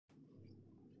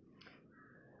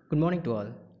Good morning to all.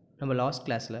 நம்ம last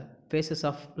கிளாஸில் faces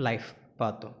of life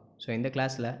பார்த்தோம். ஸோ இந்த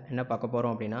கிளாஸில் என்ன பார்க்க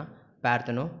போகிறோம் அப்படின்னா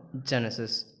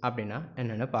பார்தெனோஜெனசிஸ் அப்படின்னா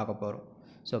என்னென்னு பார்க்க போகிறோம்.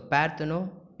 So பார்தெனோ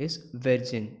is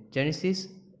virgin, Genesis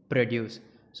produce.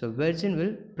 So virgin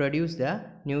will produce the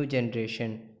new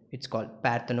generation. It's called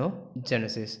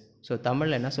பார்தெனோஜெனசிஸ். So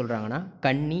தமிழில் என்ன சொல்கிறாங்கன்னா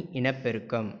கன்னி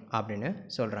இனப்பெருக்கம் அப்படின்னு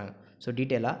சொல்கிறாங்க. ஸோ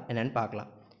டீட்டெயிலாக என்னென்னு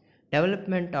பார்க்கலாம்.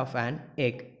 Development of an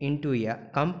egg into a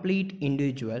complete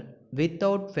individual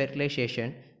without fertilization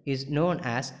is known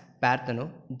as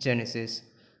parthenogenesis.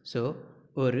 So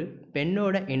ஒரு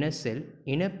பெண்ணோட இனசெல்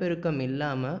இனப்பெருக்கம்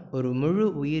இல்லாமல் ஒரு முழு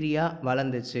உயிரியாக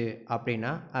வளர்ந்துச்சு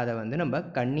அப்படின்னா அதை நம்ம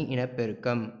கன்னி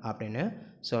இனப்பெருக்கம் அப்படின்னு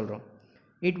சொல்கிறோம்.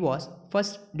 It was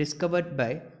first discovered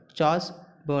by Charles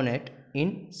பெர்னட்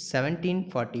in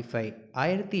 1745.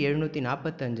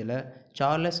 1745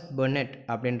 Charles பெர்னட்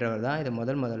அப்படின்றவர் தான் இதை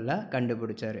முதல்ல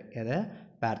கண்டுபிடிச்சார். எதை?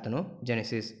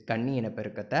 பார்தெனோஜெனசிஸ், கன்னி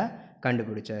இனப்பெருக்கத்தை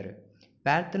கண்டுபிடிச்சார்.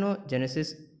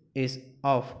 பார்தெனோஜெனசிஸ் is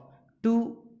of two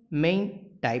main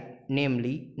type,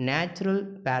 namely natural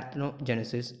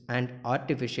பார்தெனோஜெனசிஸ் and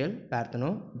artificial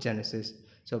பார்தெனோஜெனசிஸ்.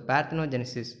 So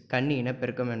பார்தெனோஜெனசிஸ் கன்னி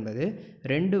இனப்பெருக்கம் என்பது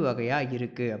ரெண்டு வகையாக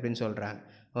இருக்குது அப்படின்னு சொல்கிறாங்க.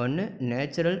 ஒன்று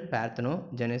natural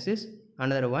பார்தெனோஜெனசிஸ்,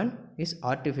 another one is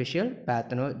artificial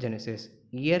parthenogenesis.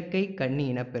 இயற்கை கன்னி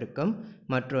இனப்பெருக்கம்,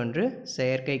 மற்றொன்று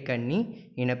செயற்கை கன்னி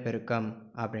இனப்பெருக்கம்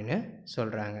அப்படின்னு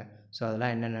சொல்கிறாங்க. ஸோ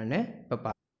அதெல்லாம் என்னென்னு இப்போ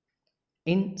பார்க்கலாம்.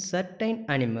 In certain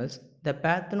animals, the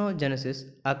parthenogenesis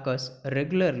occurs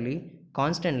regularly,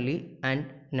 constantly and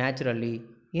naturally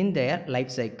in their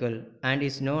life cycle and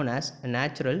is known as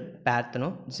natural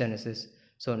parthenogenesis.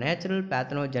 So natural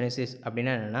பார்தெனோஜெனசிஸ்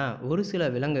அப்படின்னா என்னென்னா, ஒரு சில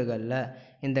விலங்குகளில்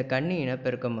இந்த கன்னி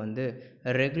இனப்பெருக்கம்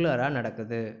ரெகுலராக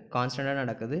நடக்குது, கான்ஸ்டண்ட்டாக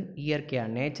நடக்குது,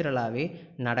 இயற்கையாக நேச்சுரலாகவே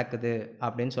நடக்குது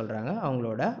அப்படின்னு சொல்கிறாங்க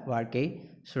அவங்களோட வாழ்க்கை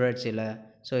சுழற்சியில்.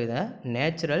 ஸோ இதை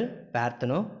நேச்சுரல்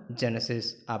பார்தெனோஜெனசிஸ்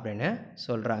அப்படின்னு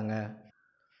சொல்கிறாங்க.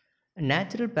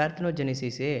 நேச்சுரல்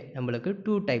பார்தெனோஜெனசிஸே நம்மளுக்கு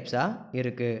 2 டைப்ஸாக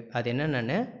இருக்குது. அது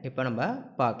என்னென்னு இப்போ நம்ம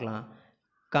பார்க்கலாம்.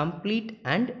 Complete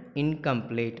and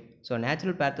incomplete. So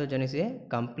natural பார்தெனோஜெனசிஸே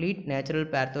complete natural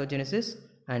பார்தெனோஜெனசிஸ்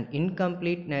and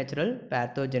incomplete natural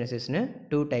பார்தெனோஜெனசிஸ்னு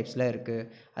 2 டைப்ஸில் இருக்குது.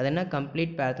 அது என்ன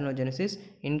கம்ப்ளீட் பார்தெனோஜெனசிஸ்,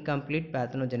 இன்கம்ப்ளீட்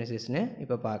பார்தெனோஜெனசிஸ்னு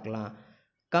இப்போ பார்க்கலாம்.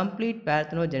 Complete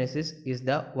parthenogenesis is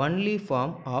the only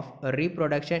form of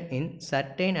reproduction in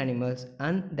certain animals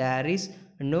and there is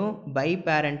no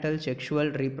biparental sexual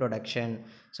reproduction.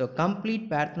 So complete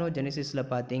பார்தெனோஜெனசிஸில்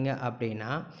பார்த்தீங்க அப்படின்னா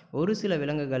ஒரு சில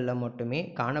விலங்குகளில் மட்டுமே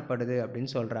காணப்படுது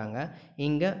அப்படின்னு சொல்கிறாங்க.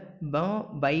 இங்கே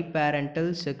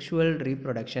பைபேரண்டல் செக்ஷுவல்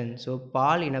ரீப்ரொடக்ஷன், ஸோ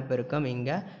பால் இனப்பெருக்கம்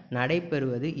இங்கே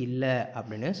நடைபெறுவது இல்லை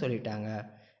அப்படின்னு சொல்லிட்டாங்க.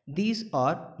 These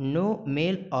are no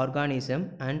male organism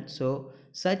and so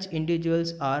such individuals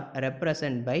are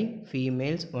represented by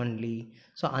females only.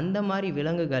 So அந்த மாதிரி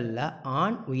விலங்குகளில்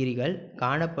ஆண் உயிரிகள்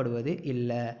காணப்படுவது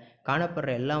இல்லை.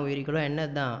 காணப்படுற எல்லா உயிரிகளும் என்ன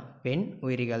தான்? பெண்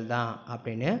உயிரிகள் தான்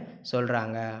அப்படின்னு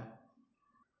சொல்கிறாங்க.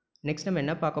 நெக்ஸ்ட் நம்ம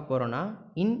என்ன பார்க்க போகிறோன்னா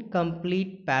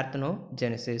இன்கம்ப்ளீட்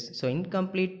பார்தெனோஜெனசிஸ். ஸோ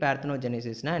இன்கம்ப்ளீட்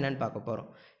பார்தெனோஜெனசிஸ்னால் என்னென்னு பார்க்க போகிறோம்.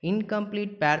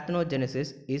 Incomplete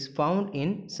பார்தெனோஜெனசிஸ் is found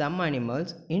in some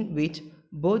animals in which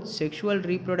both sexual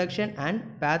reproduction and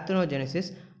parthenogenesis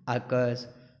occurs.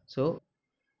 So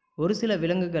ஒரு சில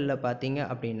விலங்குகளில் பார்த்தீங்க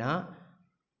அப்படின்னா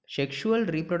செக்ஷுவல்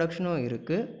ரீப்ரொடக்ஷனும்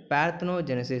இருக்குது,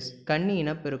 பார்தெனோஜெனசிஸ் கன்னி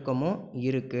இனப்பெருக்கமும்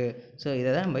இருக்குது. ஸோ இதை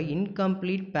தான் நம்ம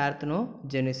இன்கம்ப்ளீட்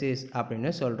பார்தெனோஜெனசிஸ்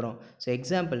அப்படின்னு சொல்கிறோம். ஸோ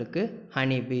எக்ஸாம்பிளுக்கு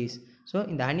ஹனிபீஸ். ஸோ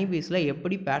இந்த ஹனிபீஸில்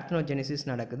எப்படி பார்தெனோஜெனசிஸ்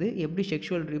நடக்குது, எப்படி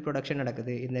செக்ஷுவல் ரீப்ரொடக்ஷன்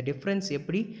நடக்குது, இந்த டிஃப்ரென்ஸ்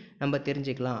எப்படி நம்ம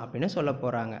தெரிஞ்சுக்கலாம் அப்படின்னு சொல்ல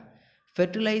போகிறாங்க.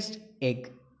 ஃபெர்டிலைஸ்ட் எக்,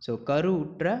 ஸோ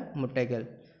கருவுற்ற முட்டைகள்,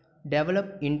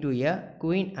 develop into a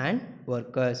queen and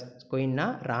workers. குயின்னா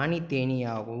Rani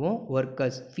தேனியாகவும்,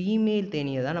 workers female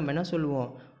தேனியை தான் நம்ம என்ன சொல்லுவோம்,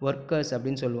 ஒர்க்கர்ஸ்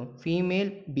அப்படின்னு சொல்லுவோம். ஃபீமேல்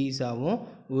பீஸாகவும்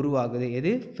உருவாகுது.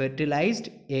 எது? Fertilised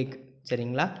egg.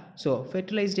 சரிங்களா? ஸோ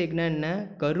ஃபெர்டிலைஸ்ட் எக்னா என்ன?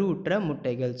 கருவுற்ற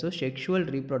முட்டைகள். ஸோ செக்ஷுவல்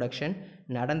ரீப்ரொடக்ஷன்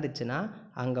நடந்துச்சுன்னா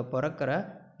அங்கே பிறக்கிற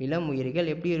இளம்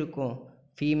உயிரிகள் எப்படி இருக்கும்?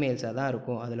 ஃபீமேல்ஸாக தான்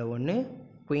இருக்கும். அதில் ஒன்று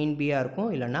குயின் பீயாக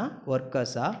இருக்கும், இல்லைனா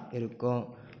ஒர்க்கர்ஸாக இருக்கும்.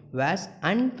 Whereas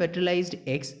unfertilized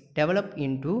eggs develop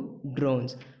into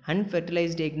drones.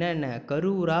 Unfertilized எக்னா என்ன?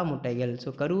 கருவுறா முட்டைகள். ஸோ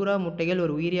கருவுறா முட்டைகள்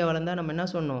ஒரு உயிரியாக வளர்ந்தால் நம்ம என்ன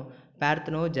சொன்னோம்?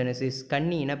 பார்தெனோஜெனசிஸ்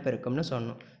கன்னி இனப்பெருக்கம்னு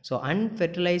சொன்னோம். So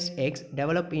unfertilized eggs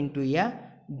develop into a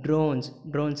drones.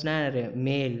 dronesனால்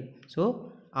மேல். ஸோ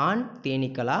ஆண்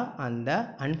தேனீக்களாக அந்த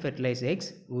unfertilized eggs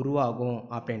உருவாகும்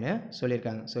அப்படின்னு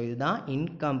சொல்லியிருக்காங்க. ஸோ இதுதான்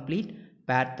இன்கம்ப்ளீட்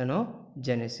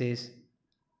பார்தெனோஜெனசிஸ்.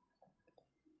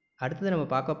 அடுத்தது நம்ம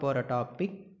பார்க்க போகிற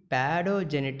டாபிக்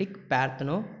பேடோஜெனட்டிக்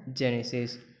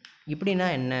பார்தெனோஜெனசிஸ். இப்படின்னா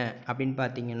என்ன அப்படின்னு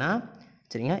பார்த்தீங்கன்னா,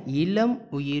 சரிங்க, இளம்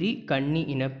உயிரி கன்னி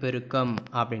இனப்பெருக்கம்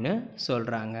அப்படின்னு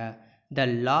சொல்கிறாங்க. The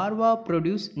larva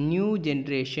produce new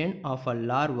generation of a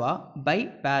larva by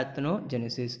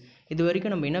parthenogenesis. இது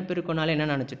வரைக்கும் நம்ம இனப்பெருக்கம்னால என்ன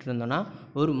நினச்சிட்டு இருந்தோம்னா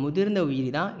ஒரு முதிர்ந்த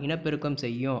உயிரி தான் இனப்பெருக்கம்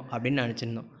செய்யும் அப்படின்னு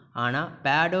நினச்சிருந்தோம். ஆனால்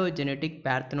பேடோஜெனட்டிக்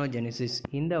பார்த்தனோஜெனிசிஸ்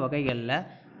இந்த வகைகளில்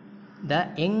த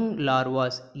யங்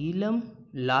லார்வாஸ் இளம்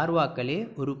லார்வாக்களே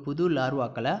ஒரு புது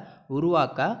லார்வாக்களை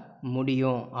உருவாக்க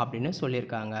முடியும் அப்படின்னு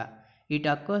சொல்லியிருக்காங்க. It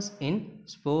occurs in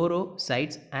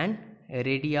sporocytes and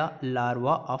redia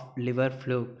larva of liver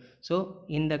fluke. So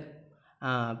இந்த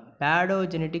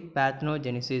பேடோஜெனட்டிக்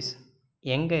பார்த்தனோஜெனிசிஸ்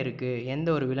எங்கே இருக்குது, எந்த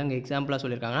ஒரு விலங்கு எக்ஸாம்பிளாக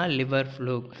சொல்லியிருக்காங்கன்னா லிவர்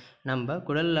ஃப்ளூக், நம்ம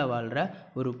குடலில் வாழ்கிற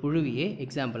ஒரு புழுவியே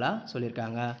எக்ஸாம்பிளாக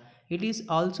சொல்லியிருக்காங்க. It is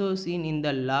also scene in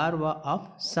the larva of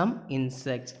some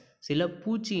insects. சில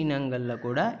பூச்சி இனங்களில்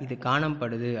கூட இது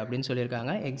காணப்படுது அப்படின்னு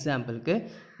சொல்லியிருக்காங்க. எக்ஸாம்பிளுக்கு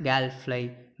கேல்ஃப்ளை,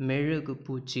 மெழுகு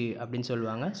பூச்சி அப்படின்னு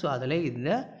சொல்லுவாங்க. ஸோ அதில்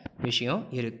இந்த விஷயம்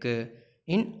இருக்குது.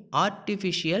 இன்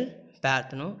ஆர்டிஃபிஷியல்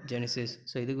பார்த்தனோஜெனிசிஸ்.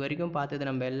 ஸோ இதுக்கு வரைக்கும் பார்த்தது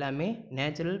நம்ம எல்லாமே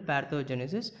நேச்சுரல்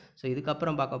பார்த்தனோஜெனிசிஸ். ஸோ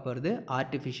இதுக்கப்புறம் பார்க்க போகிறது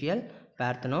artificial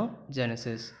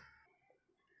parthenogenesis.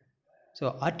 So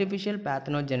artificial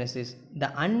parthenogenesis, த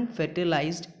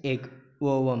அன்ஃபெர்டிலைஸ்ட் எக்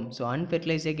ஓவம். ஸோ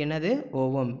அன்ஃபெர்டிலைஸ்ட் எக் என்னது?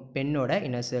 ஓவம், பெண்ணோட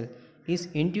இனசெல் is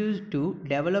induced to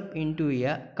develop into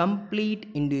a complete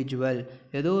individual.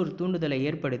 ஏதோ ஒரு தூண்டுதலை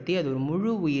ஏற்படுத்தி அது ஒரு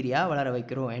முழு உயிரியாக வளர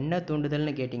வைக்கிறோம். என்ன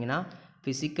தூண்டுதல்னு கேட்டிங்கன்னா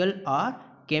ஃபிசிக்கல் ஆர்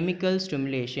கெமிக்கல்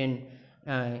ஸ்டிமுலேஷன்,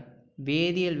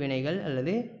 வேதியியல் வினைகள்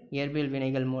அல்லது இயற்பியல்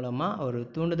வினைகள் மூலமாக ஒரு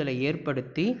தூண்டுதலை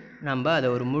ஏற்படுத்தி நம்ம அதை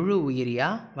ஒரு முழு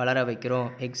உயிரியாக வளர வைக்கிறோம்.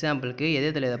 எக்ஸாம்பிளுக்கு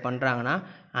இதில் இதை பண்ணுறாங்கன்னா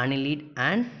அனிலிட்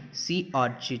அண்ட் சி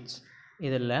ஆர்ச்சிட்ஸ்.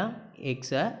 இதில்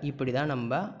எக்ஸை இப்படி தான்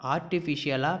நம்ம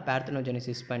ஆர்டிஃபிஷியலாக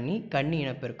பார்த்தனோஜெனிசிஸ் பண்ணி கன்னி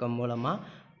இனப்பெருக்கம் மூலமாக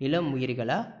இளம்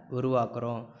உயிரிகளை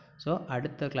உருவாக்குறோம். ஸோ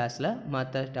அடுத்த கிளாஸில்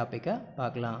மற்ற டாப்பிக்கை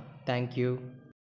பார்க்கலாம். தேங்க்யூ.